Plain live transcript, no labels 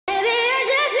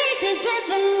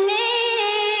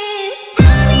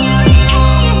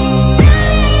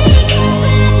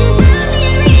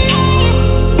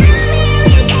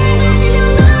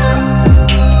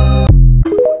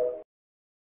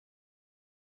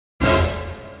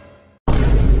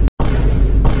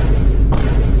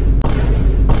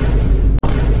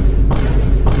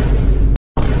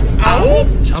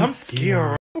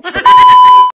you're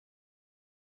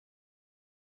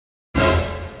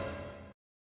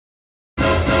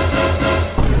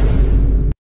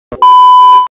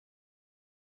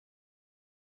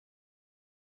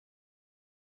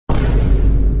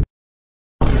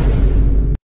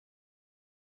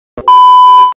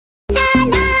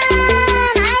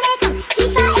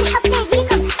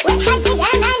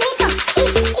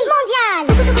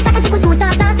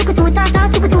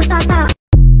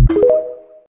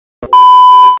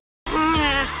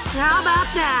How about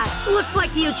that? Looks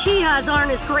like the Uchihas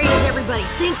aren't as great as everybody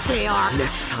thinks they are.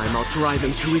 Next time I'll drive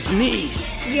him to his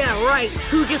knees. Yeah, right.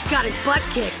 Who just got his butt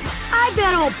kicked? I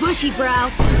bet old Bushybrow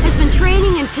has been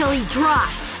training until he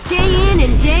drops, day in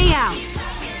and day out.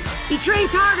 He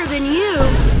trains harder than you.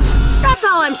 That's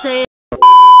all I'm saying.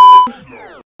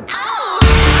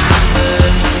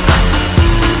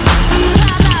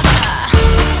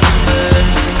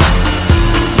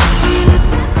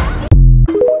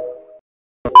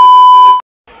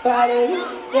 Friday,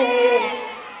 yeah.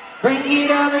 Bring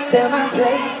it over to my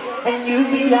place, and you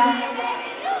be like,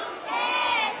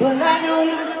 but I know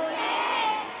you.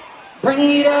 Bring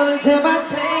it over to my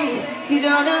place, you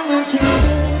don't know what you do.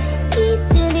 Speak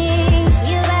to me,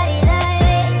 your body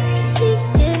like speaks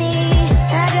to me.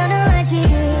 I don't know what you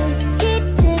do. Get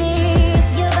to me,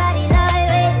 your body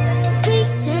like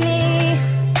speaks to me.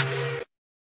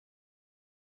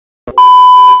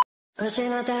 失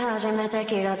って初めて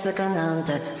気がつくなん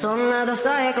てそんなダ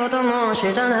サいことも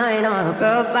知らないの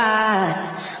Goodbye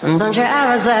Don't you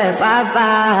ever say bye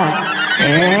bye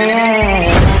Yeah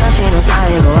私の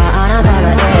最後はあなた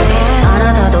があ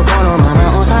なたとこのま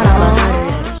まおさらばする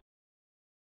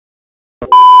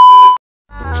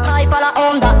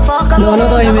7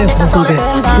代目ホトゲ渦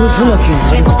巻き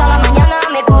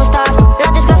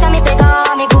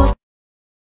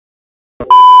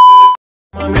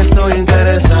Estoy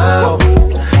interesado.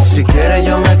 Si quieres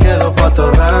yo me quedo pa'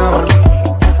 todo round.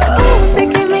 Sé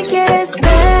que me quieres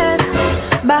ver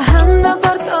bajando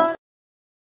por todo.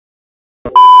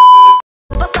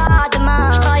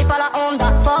 Estoy pa' la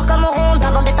onda, focamos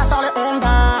juntas, donde estás solo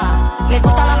onda. Me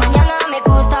gusta la mañana, me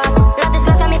gustas. La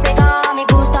desgracia me pega, me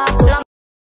gustas. Tú la...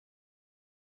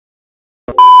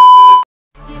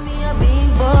 Give me a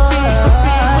big boy.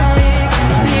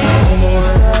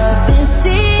 This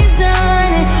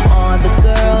season, all the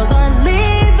girls are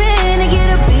leaving to get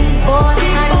a big boy.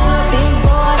 I need a big boy,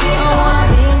 I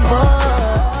want a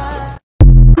big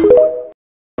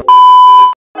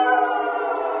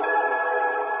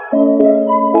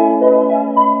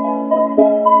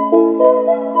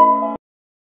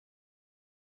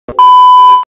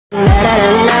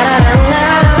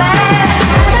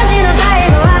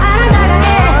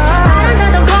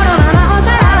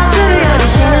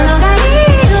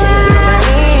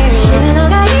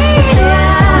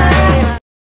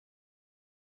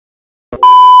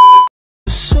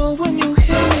So when you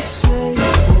hear me say,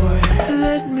 boy,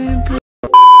 let me be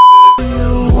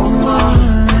your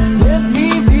woman. Let me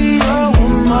be your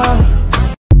woman.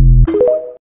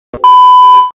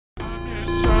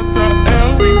 Chata é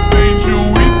o incêndio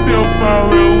e teu pau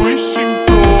é o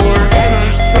extintor. Essa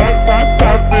chata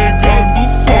tá pegando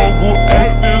fogo, é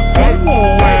tesão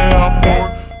ou é amor?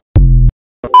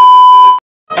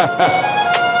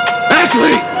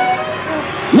 Ashley!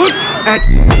 Look at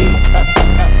me!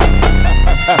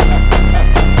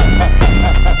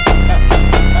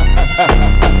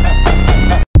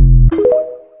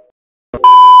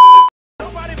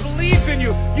 Nobody believes in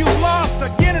you. You lost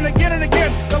again and again and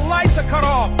again. The lights are cut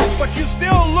off, but you're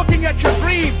still looking at your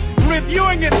dream,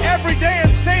 reviewing it every day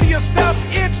and saying to yourself,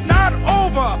 it's not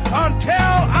over until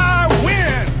I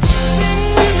win.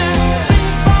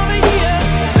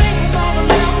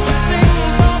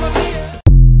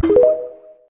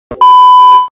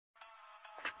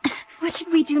 What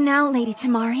should we do now, Lady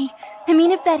Tamari? I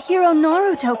mean, if that hero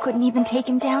Naruto couldn't even take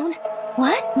him down.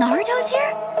 What? Naruto's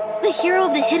here? The hero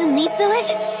of the Hidden Leaf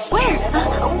Village? Where?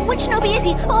 Which shinobi is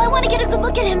he? Oh, I want to get a good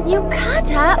look at him.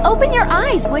 Yukata, open your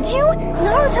eyes, would you?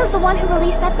 Naruto's the one who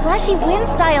released that flashy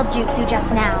wind-style jutsu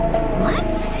just now.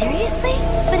 What? Seriously?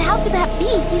 But how could that be?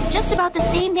 He's just about the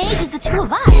same age as the two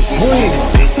of us.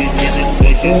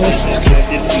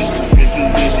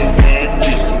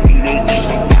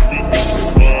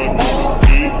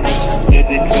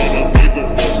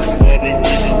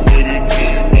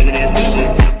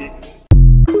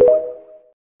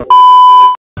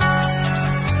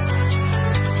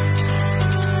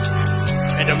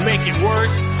 And to make it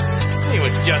worse, he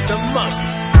was just a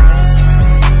monkey.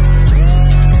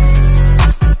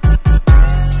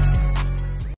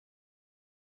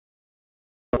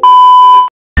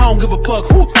 I don't give a fuck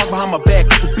who talk behind my back.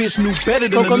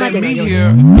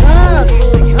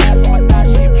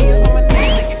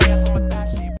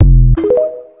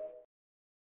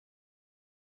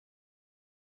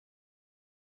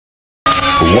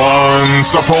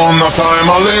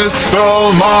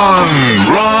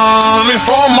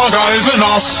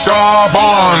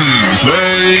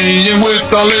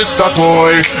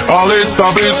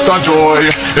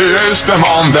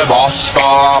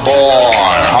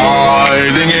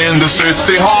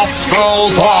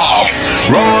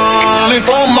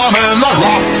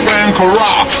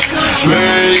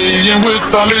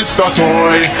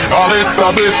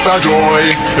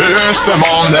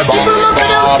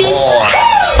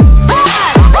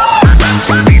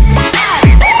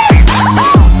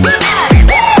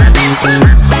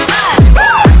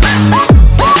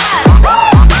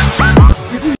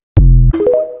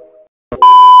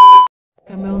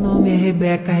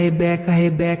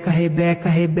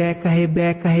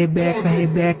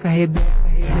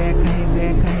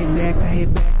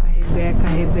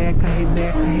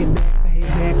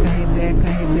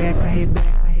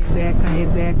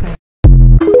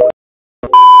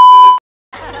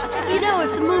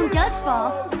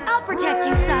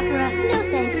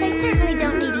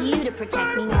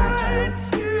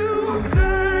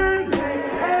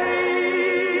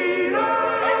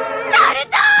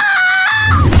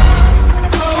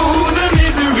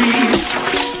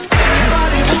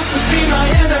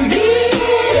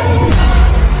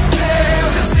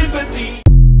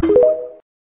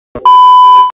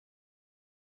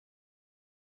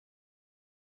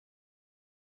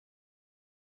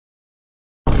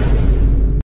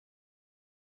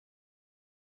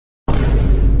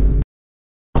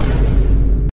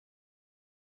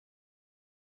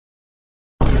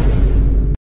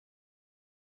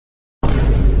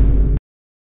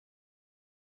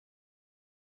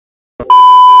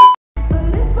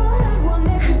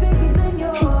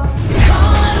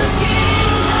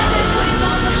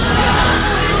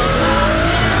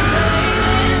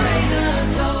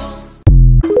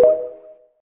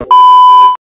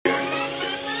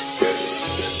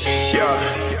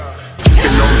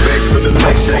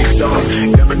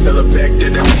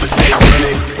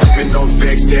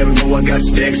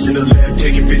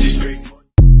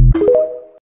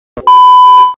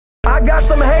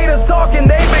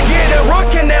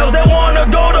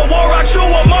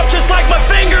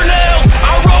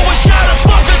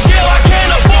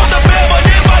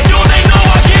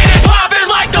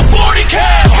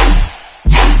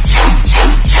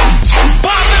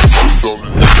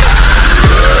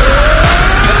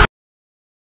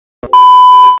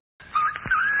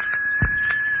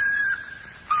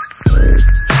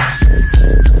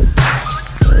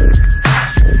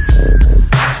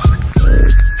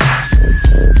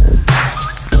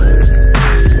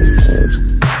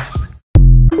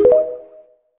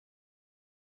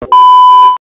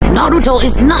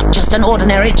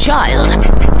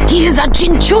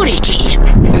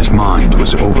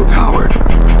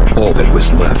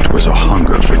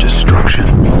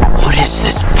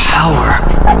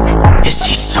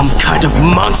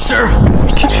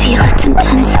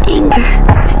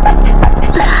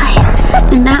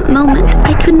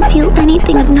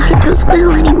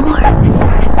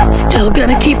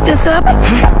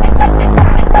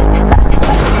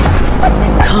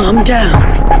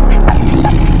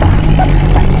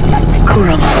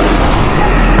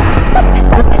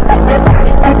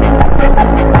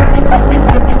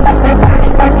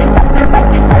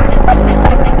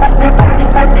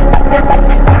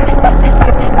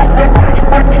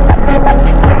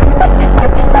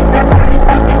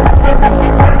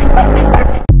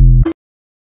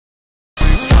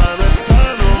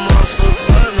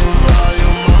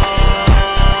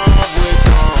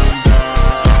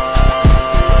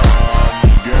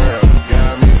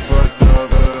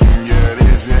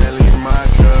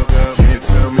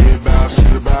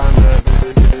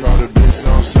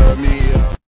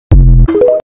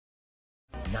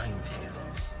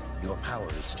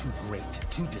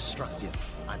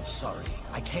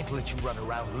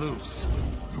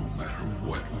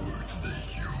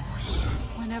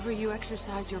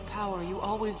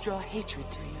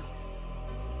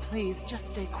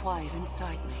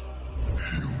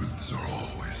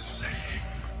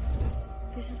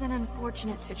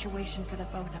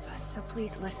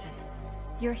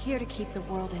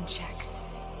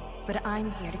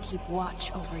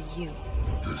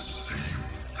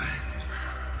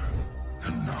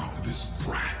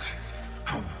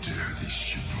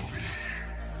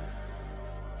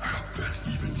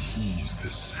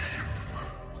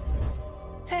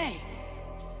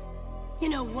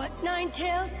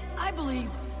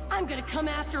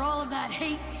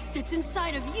 that's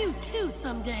inside of you too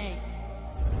someday.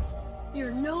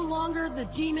 You're no longer the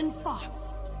demon fox.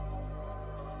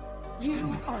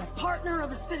 You are a partner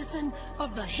of a citizen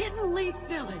of the Hidden Leaf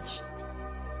Village.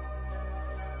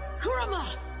 Kurama!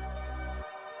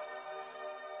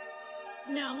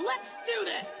 Now let's do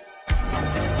this!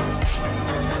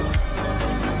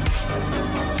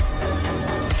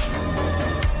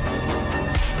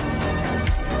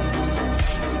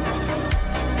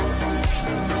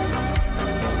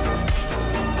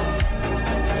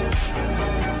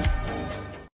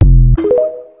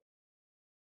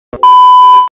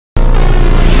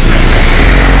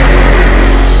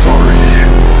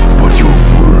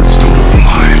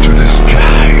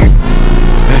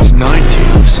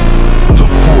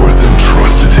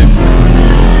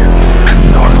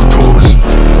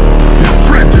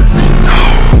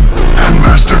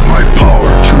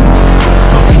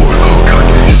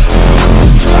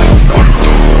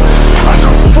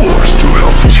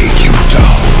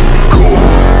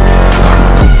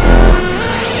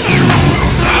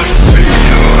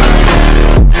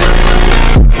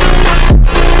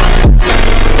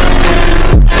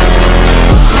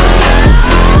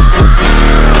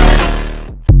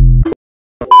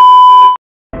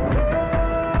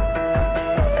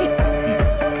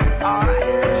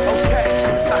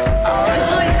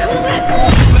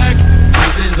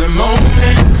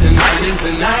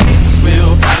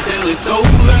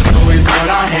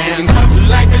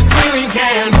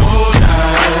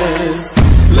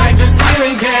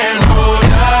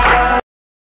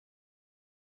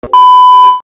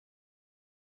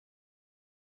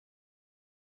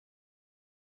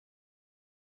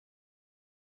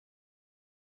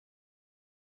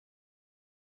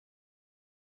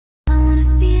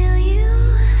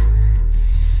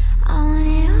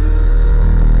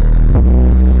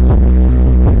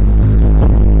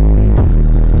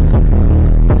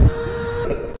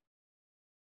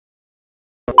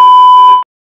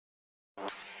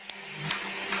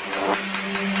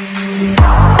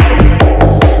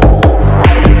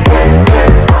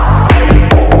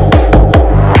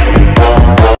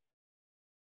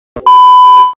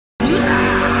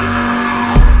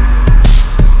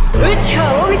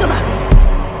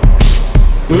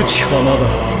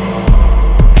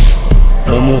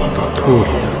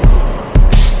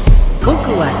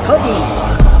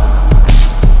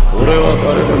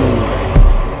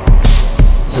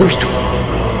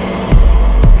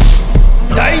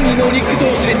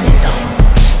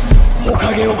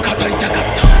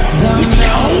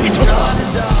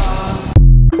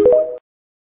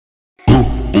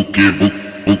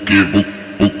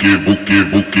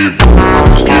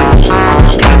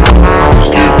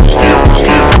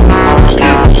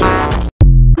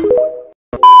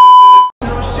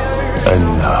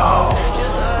 And now,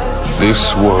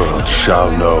 this world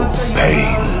shall know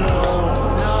pain.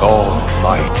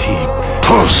 Almighty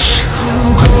push!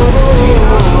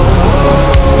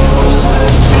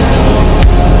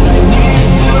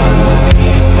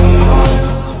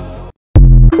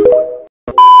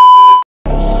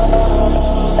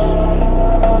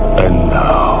 And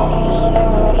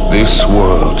now, this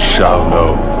world shall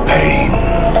know pain.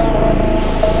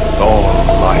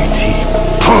 Almighty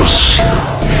push!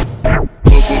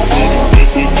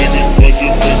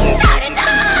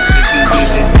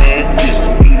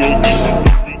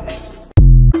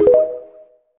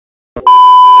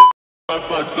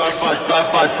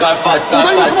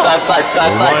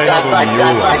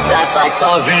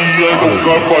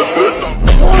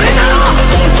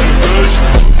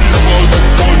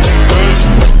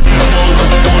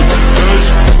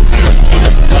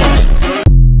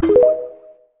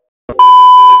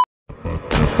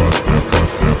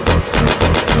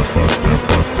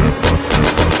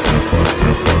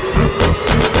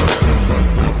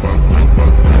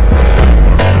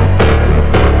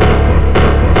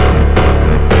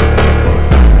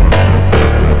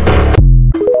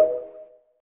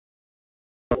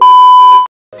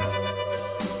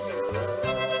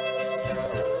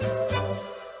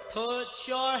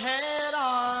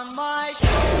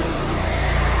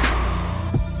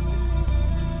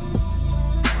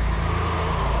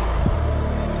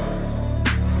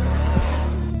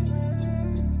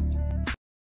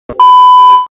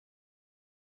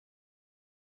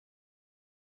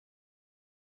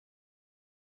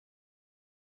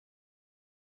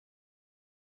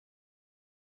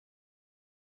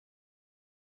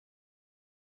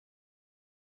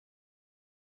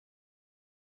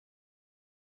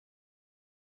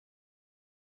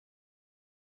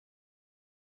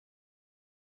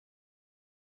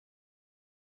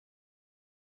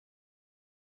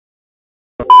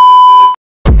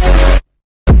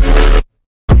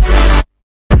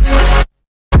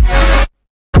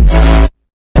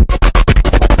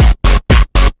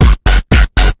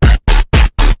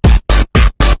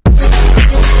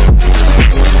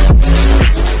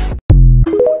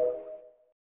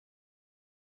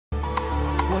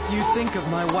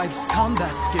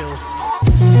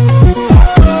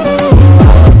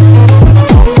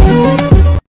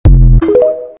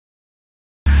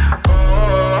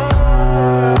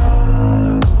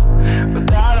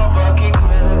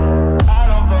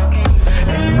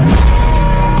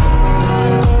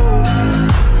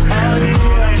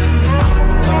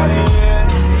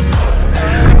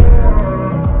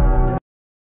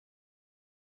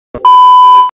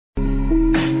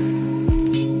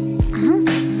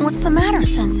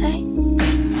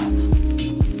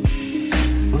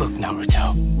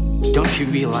 Don't you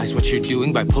realize what you're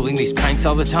doing by pulling these pranks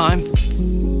all the time?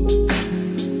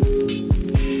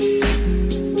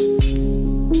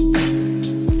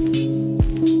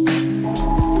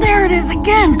 There it is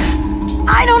again!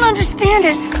 I don't understand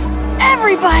it!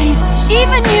 Everybody!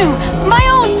 Even you! My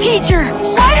own teacher!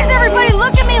 Why does everybody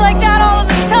look at me like that all of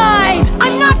the time?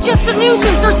 I'm not just a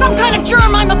nuisance or some kind of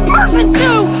germ, I'm a person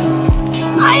too!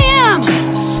 I am!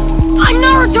 I'm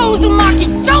Naruto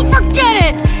Uzumaki, don't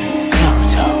forget it!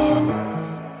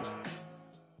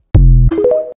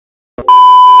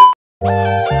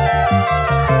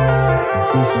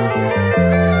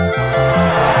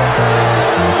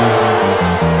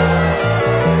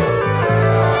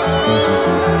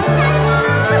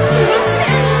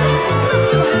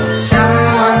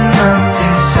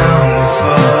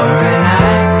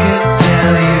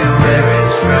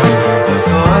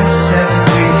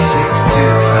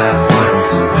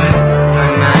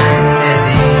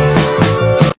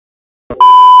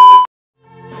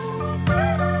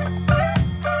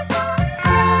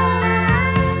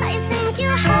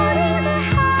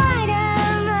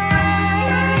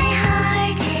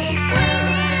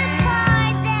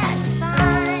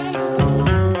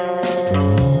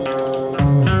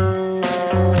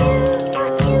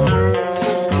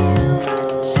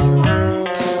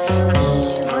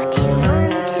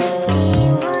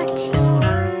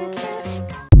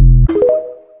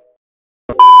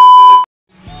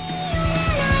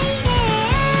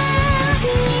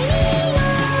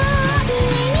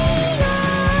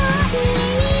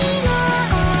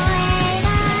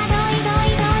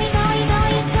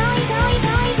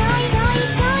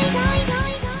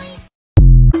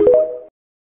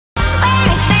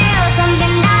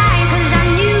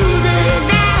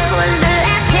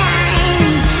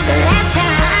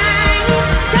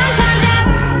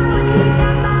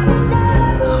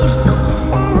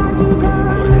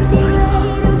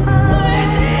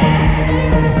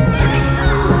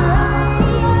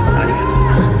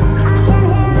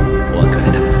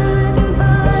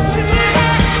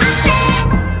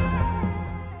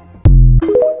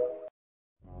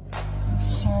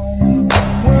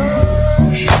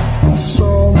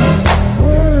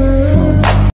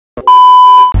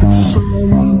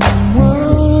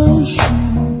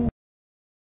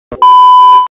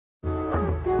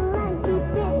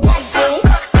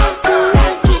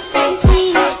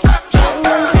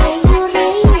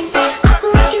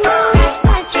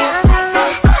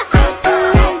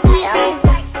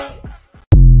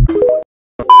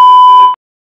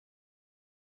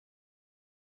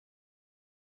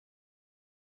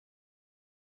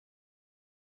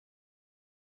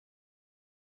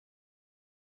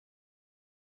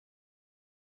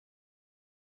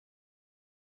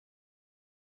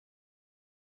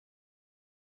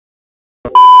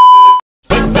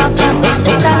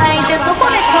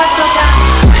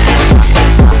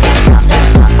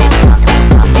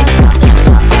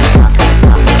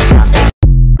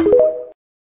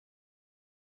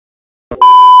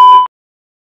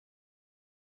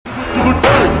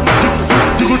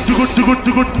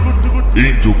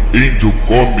 Índio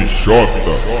come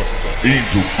xota.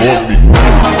 Índio come.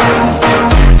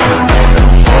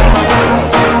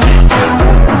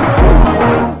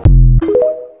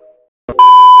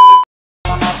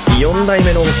 4代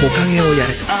目の火影をや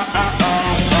れと。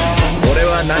俺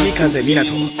は波風湊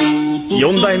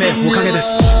4代目火影です。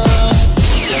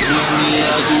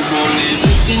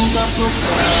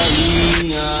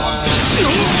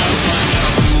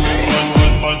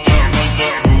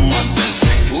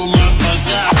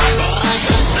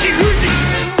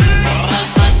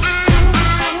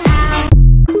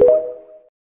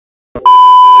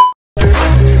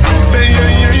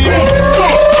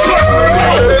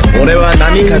俺は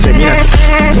波風湊。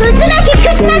渦巻き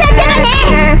クシマだってば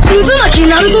ね。渦巻き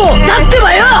ナルトだって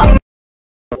ばよ。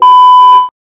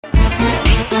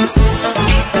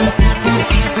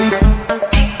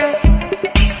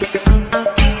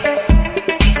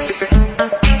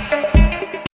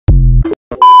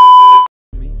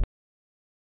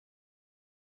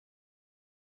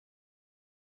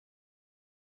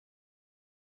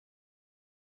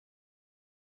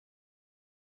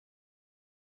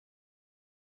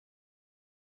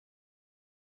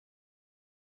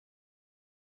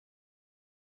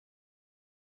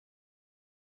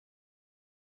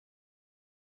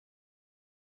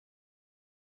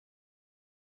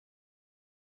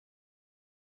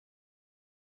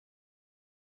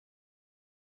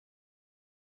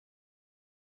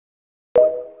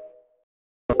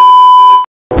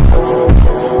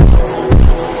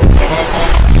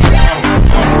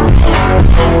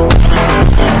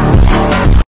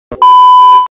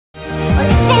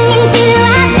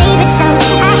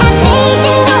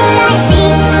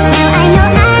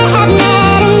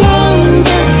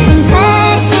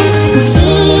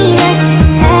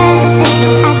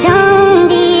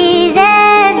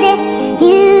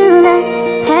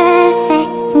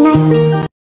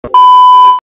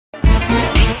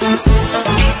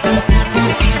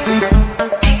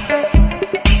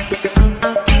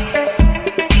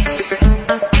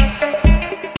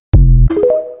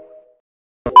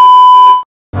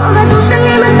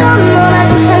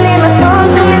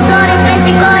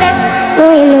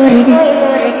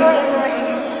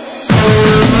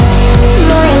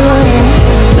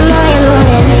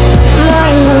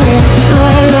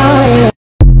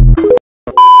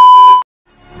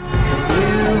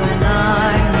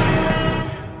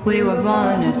We were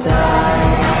born to die.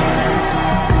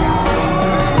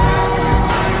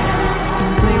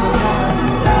 We were born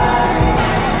to die.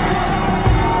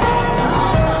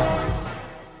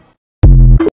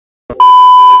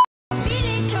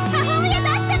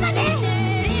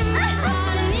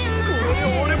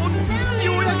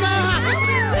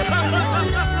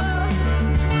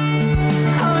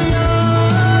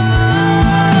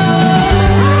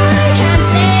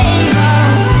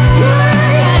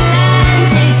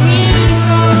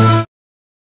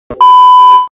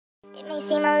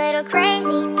 Seem a little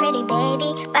crazy, pretty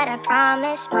baby, but I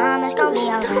promise mama's gonna be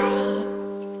alright.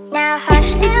 Now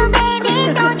hush little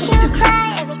baby, don't you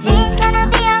cry, everything's gonna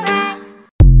be alright.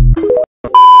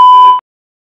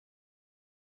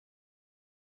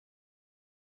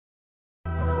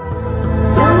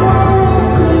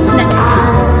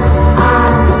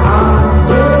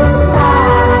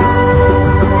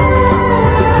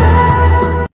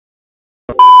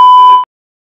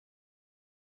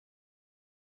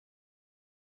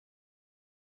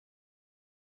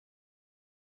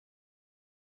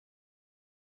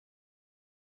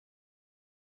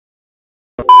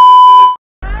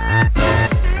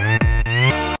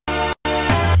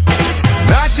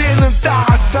 낮에는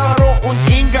따사로운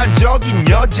인간적인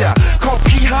여자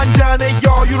커피 한 잔에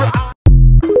여유를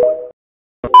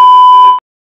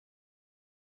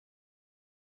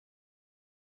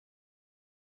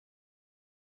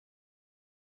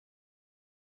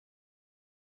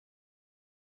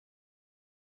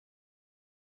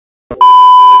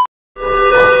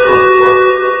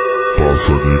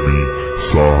Passarinho,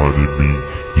 Saharini,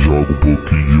 jogo um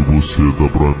pouquinho e você dá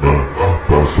pra mim.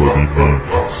 Passarinho,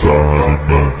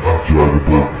 Saharini, jogo um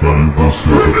pouquinho e você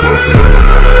dá pra mim.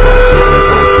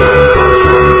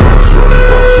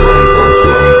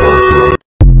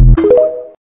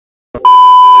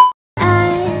 I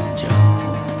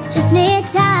just need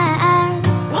time.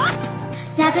 What?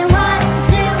 Snapping 1, 2.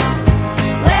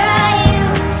 Where are you?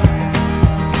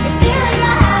 You're still in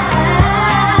my eye.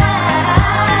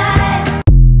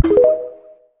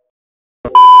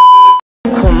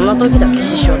 こんな時だけ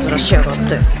師匠ずらしやがって。父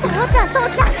ちゃんア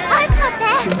イス買って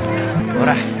ほ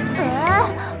ら。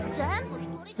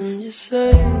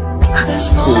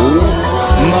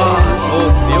まあそう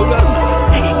強がるな。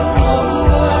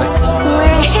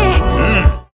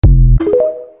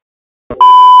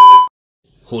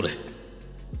ほれ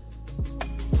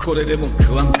これでも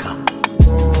食わんか。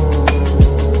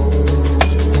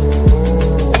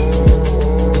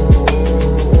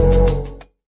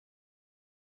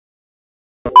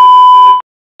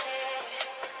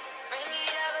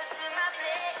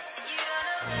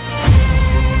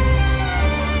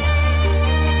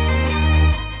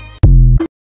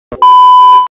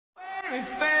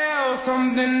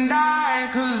Something died,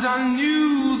 'cause I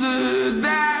knew that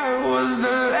that was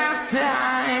the last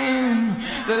time,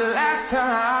 the last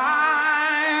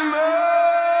time. Oh,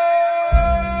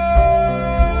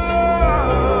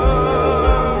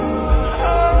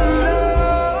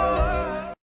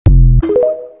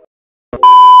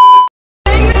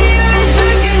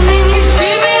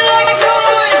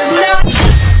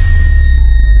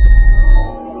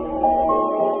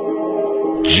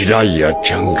 ジライア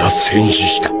ちゃんが戦死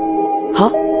した。は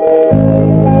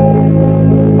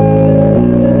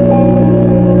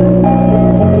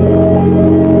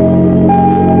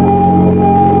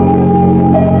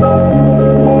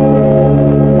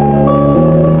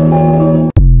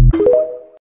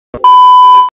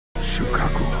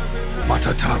？Shukaku,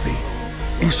 Matatabi,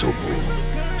 Isobu,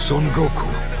 Son Goku,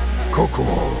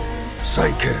 Kokuo,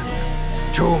 Saiken,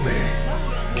 Jome,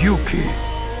 Gyuki,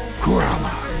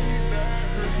 Kurama.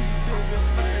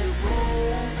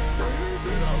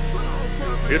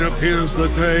 It appears the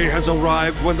day has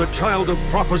arrived when the child of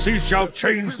prophecy shall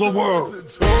change the world.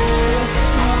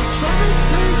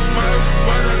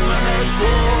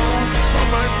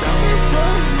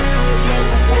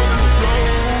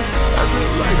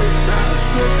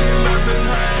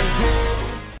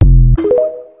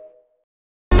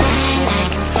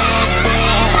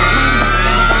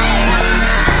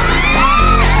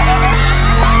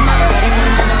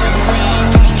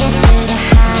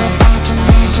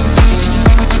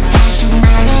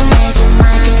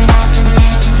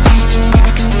 Fashion,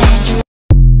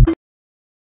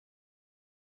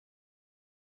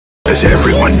 As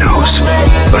everyone knows,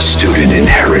 a student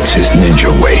inherits his ninja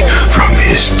way from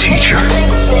his teacher.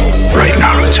 Right,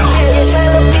 Naruto?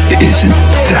 Isn't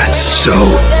that so,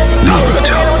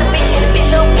 Naruto?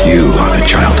 You are the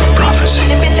child of prophecy.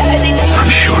 I'm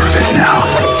sure of it now.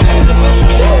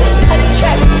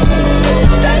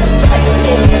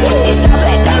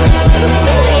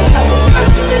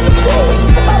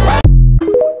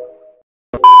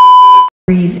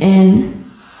 Breathe in,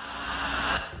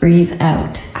 breathe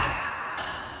out.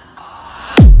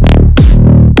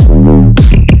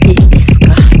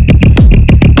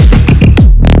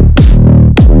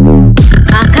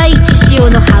 赤い血潮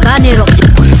のハバネロ。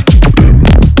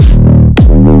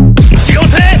強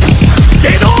せ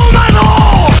ゲドウマゾ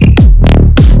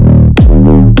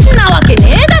なわけ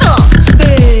ねえだろ。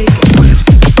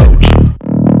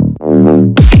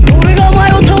俺がお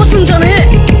前を倒すんじゃね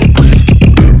え。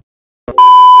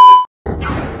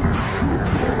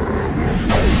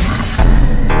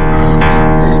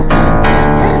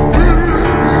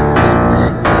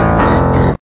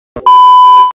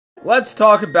Let's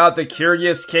talk about the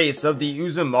curious case of the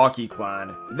Uzumaki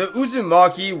clan. The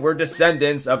Uzumaki were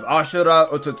descendants of Ashura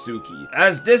Otsutsuki.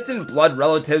 As distant blood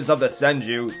relatives of the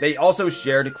Senju, they also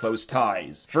shared close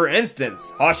ties. For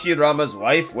instance, Hashirama's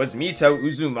wife was Mito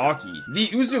Uzumaki. The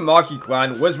Uzumaki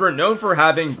clan was renowned for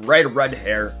having bright red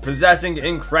hair, possessing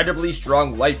incredibly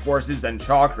strong life forces and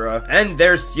chakra, and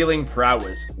their sealing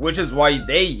prowess, which is why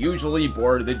they usually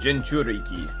bore the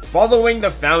Jinchuriki. Following the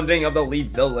founding of the Leaf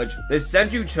Village, the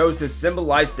Senju chose to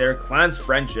symbolize their clan's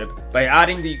friendship by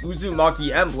adding the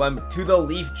Uzumaki emblem to the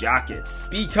leaf jackets.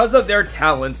 Because of their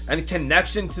talents and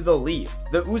connection to the leaf,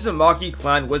 the Uzumaki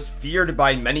clan was feared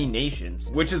by many nations,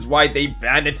 which is why they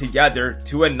banded together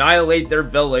to annihilate their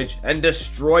village and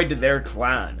destroyed their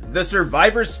clan. The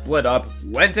survivors split up,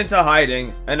 went into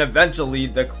hiding, and eventually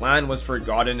the clan was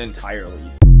forgotten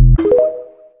entirely.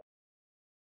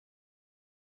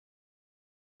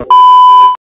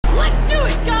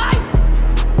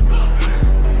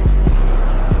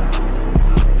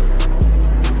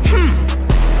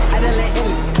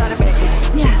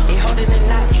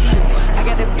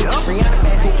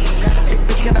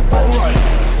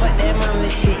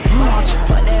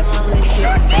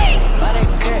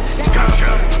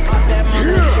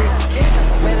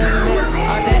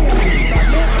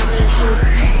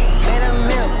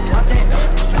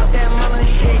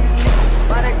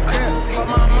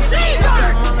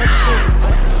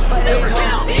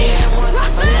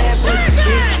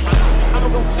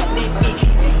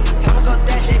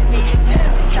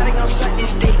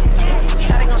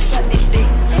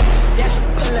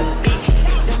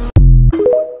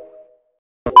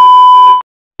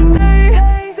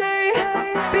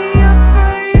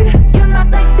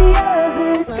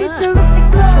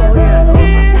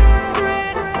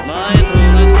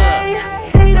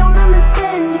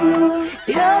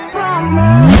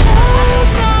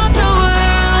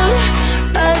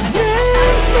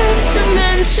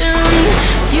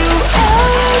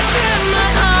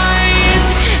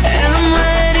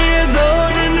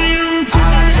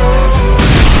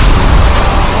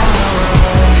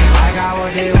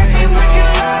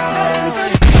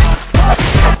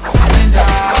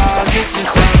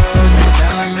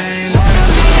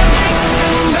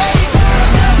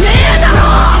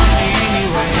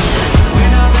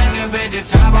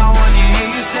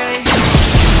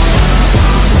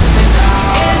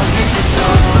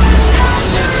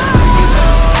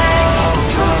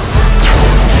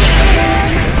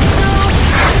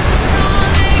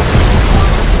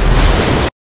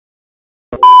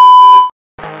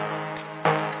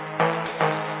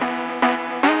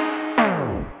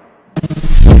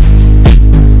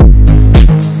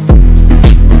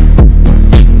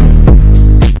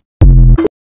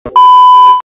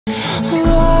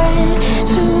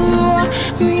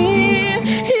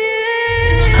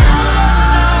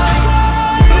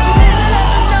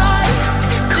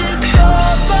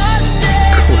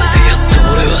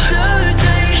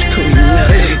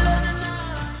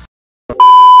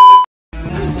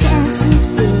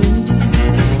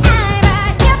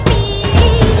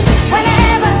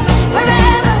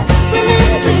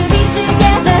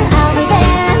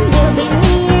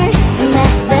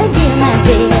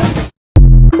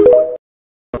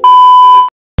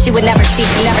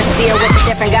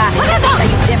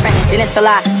 It's a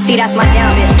lie. See, that's my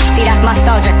down bitch. See, that's my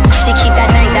soldier. She keep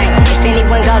that thing. If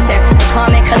anyone goes there, they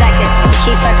calm and collected.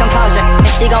 She keeps her composure, and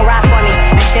she gon' ride for me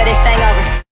until this thing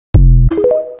over.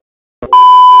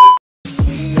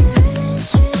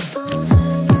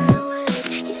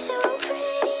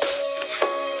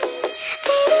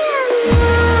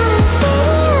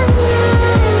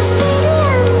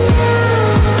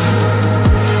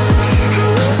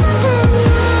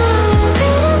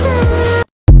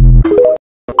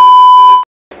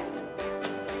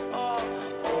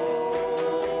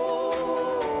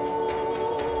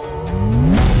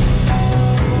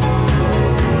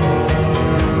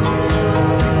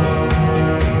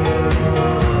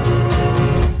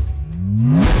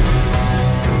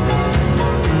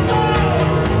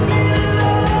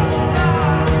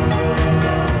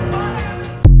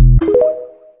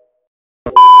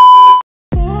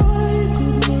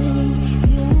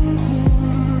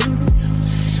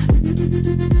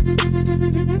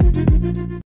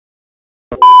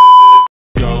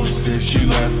 since you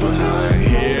left behind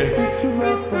here.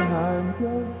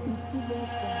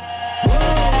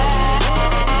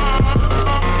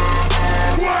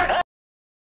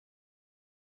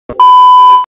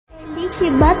 Te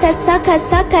bota, soca,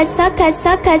 soca, soca,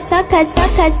 soca, soca,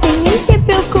 soca, sem nem ter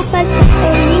preocupação.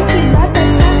 Ele te bota,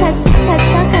 soca, soca,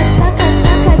 soca, soca,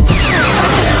 soca,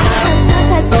 soca,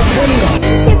 soca, soca, sem nem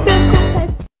ter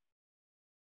preocupação.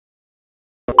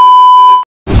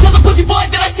 Tell the pussy boy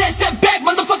that I said step back,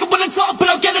 motherfucker wanna talk, but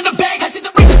I'll get in the bag. I see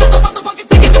the reason that the motherfucker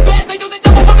taking the fast. I know they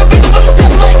never wanna be the one to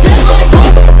step like that, like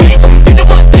oh, bitch, you know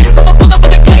what? I'ma pull up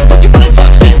with a click, but you wanna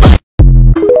talk shit like.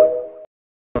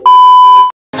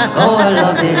 Oh, I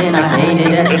love it and I hate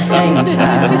it at the same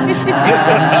time.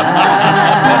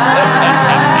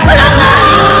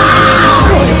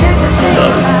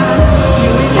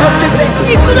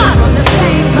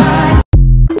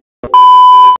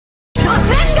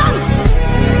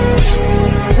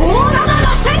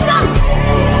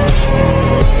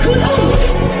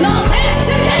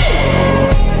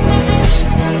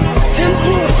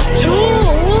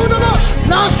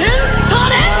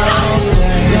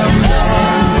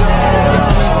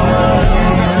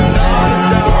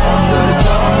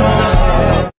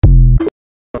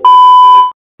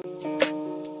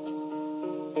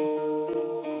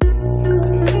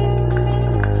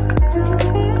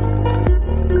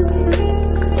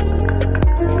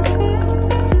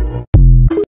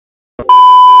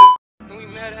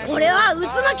俺は渦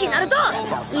巻きナルト、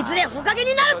いずれ火影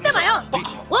になるってばよ。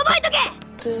覚えとけ。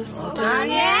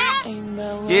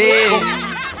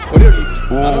これより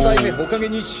7代目火影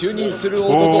に就任する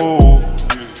男、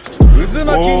渦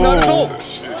巻ナルト。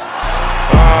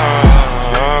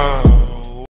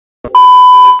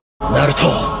ナルト、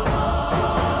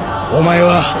お前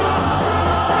は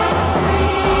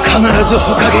必ず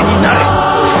火影になれ。